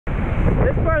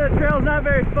This part of the trail is not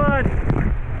very fun.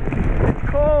 It's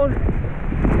cold,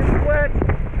 it's wet,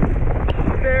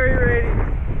 very rainy.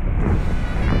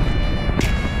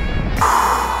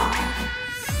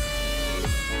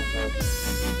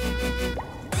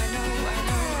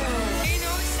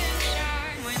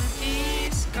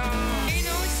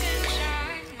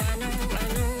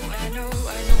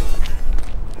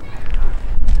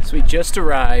 So we just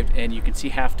arrived and you can see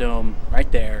Half Dome right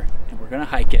there, and we're gonna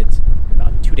hike it in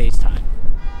about 2 days time.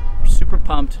 We're super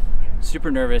pumped,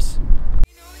 super nervous.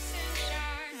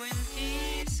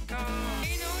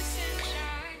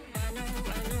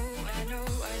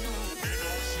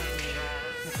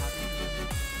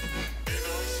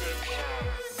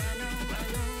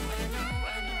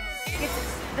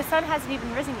 The sun hasn't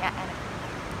even risen yet and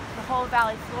the whole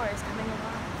valley floor is coming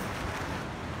alive.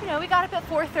 You know, we got up at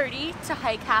 4:30 to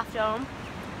hike Half Dome,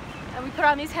 and we put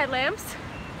on these headlamps,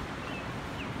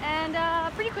 and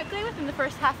pretty quickly within the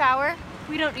first half hour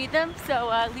we don't need them, so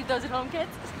leave those at home,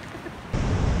 kids.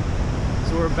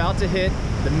 So we're about to hit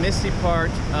the misty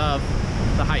part of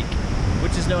the hike,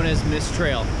 which is known as Mist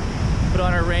Trail. Put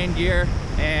on our rain gear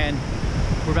and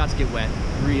we're about to get wet,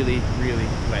 really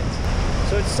wet.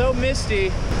 So it's so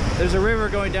misty, there's a river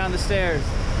going down the stairs.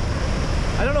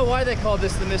 I don't know why they called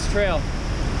this the Mist Trail.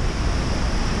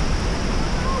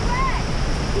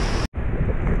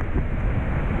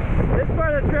 This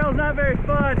part of the trail is not very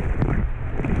fun.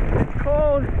 It's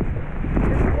cold,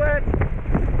 it's wet,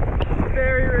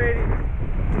 very rainy.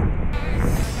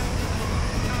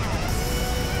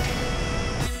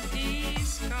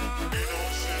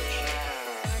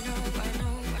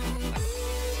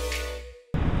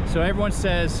 So everyone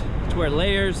says to wear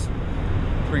layers,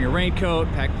 bring a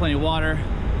raincoat, pack plenty of water.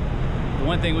 The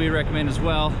one thing we recommend as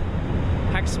well,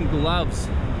 pack some gloves.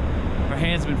 Our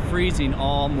hands have been freezing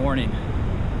all morning.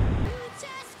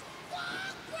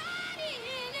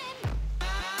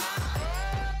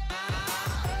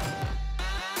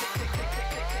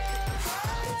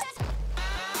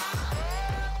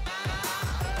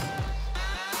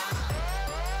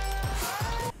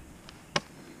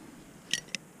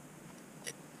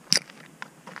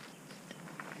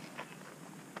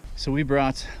 So we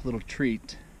brought a little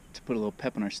treat to put a little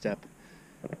pep in our step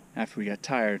after we got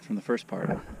tired from the first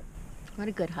part. What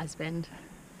a good husband.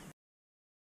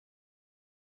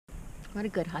 What a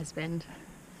good husband.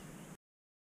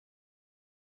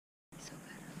 So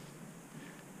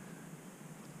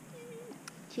good.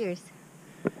 Cheers.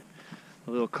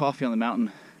 A little coffee on the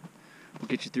mountain will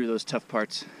get you through those tough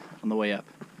parts on the way up,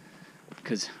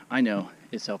 because I know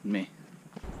it's helping me.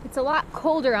 It's a lot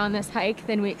colder on this hike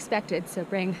than we expected, so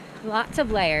bring lots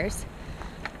of layers.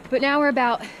 But now we're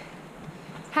about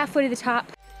halfway to the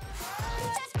top.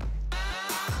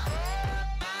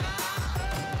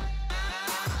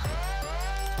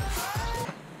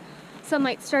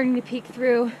 Sunlight's starting to peek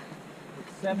through,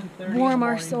 warm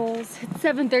our souls. It's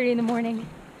 7:30 in the morning.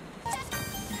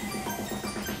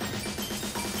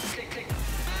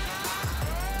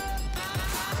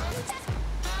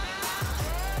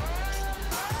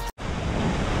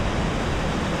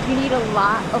 You need a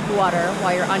lot of water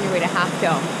while you're on your way to Half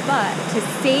Dome, but to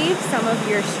save some of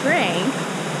your strength,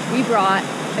 we brought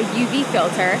a UV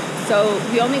filter. So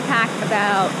we only packed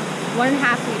about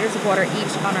 1.5 liters of water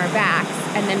each on our backs,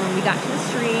 and then when we got to the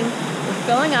stream, we're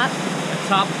filling up.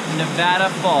 Atop Nevada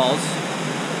Falls,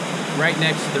 right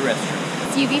next to the restroom.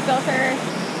 This UV filter,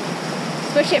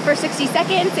 swish it for 60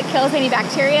 seconds, it kills any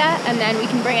bacteria, and then we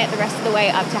can bring it the rest of the way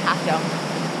up to Half Dome.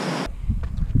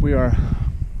 We are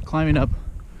climbing up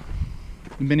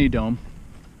the mini dome,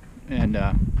 and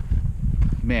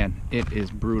man, it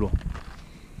is brutal.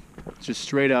 It's just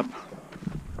straight up.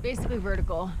 Basically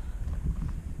vertical.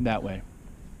 That way.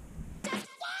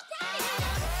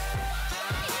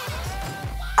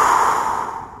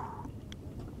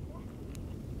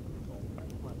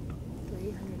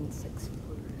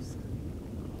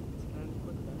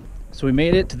 So we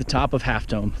made it to the top of Half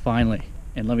Dome, finally.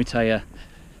 And let me tell you,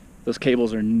 those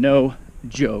cables are no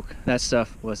joke. That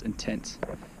stuff was intense.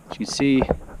 As you can see,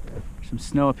 some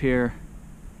snow up here,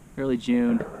 early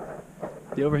June.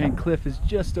 The overhang cliff is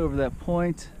just over that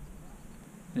point.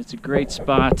 And it's a great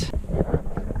spot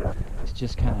to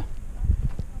just kind of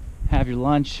have your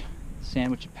lunch,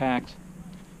 sandwich you packed,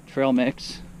 trail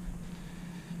mix,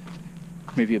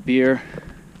 maybe a beer,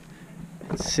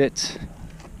 and sit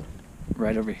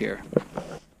right over here.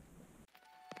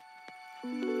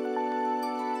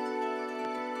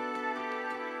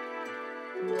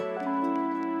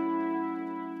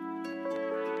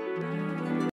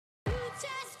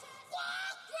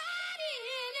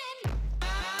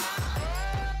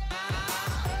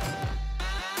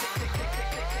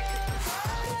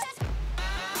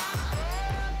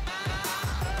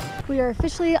 We are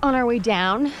officially on our way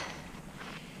down,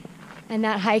 and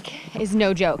that hike is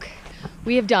no joke.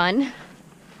 We have done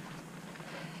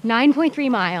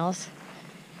 9.3 miles,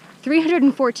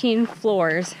 314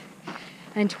 floors,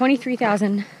 and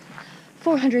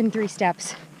 23,403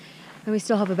 steps. And we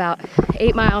still have about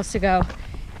 8 miles to go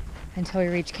until we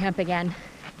reach camp again.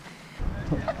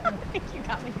 You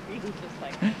got me reading just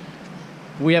like...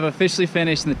 We have officially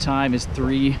finished and the time is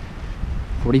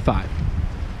 3:45.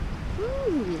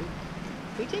 Ooh,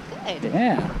 we did good.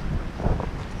 Yeah.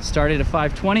 Started at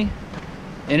 5:20,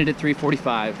 ended at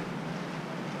 3:45.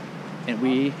 And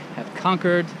we have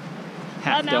conquered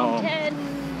Half Dome.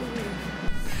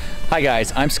 Hi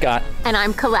guys, I'm Scott. And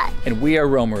I'm Colette. And we are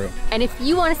Romaru. And if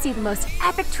you want to see the most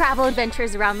epic travel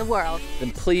adventures around the world,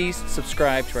 Then please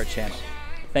subscribe to our channel.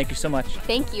 Thank you so much.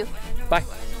 thank you. Bye.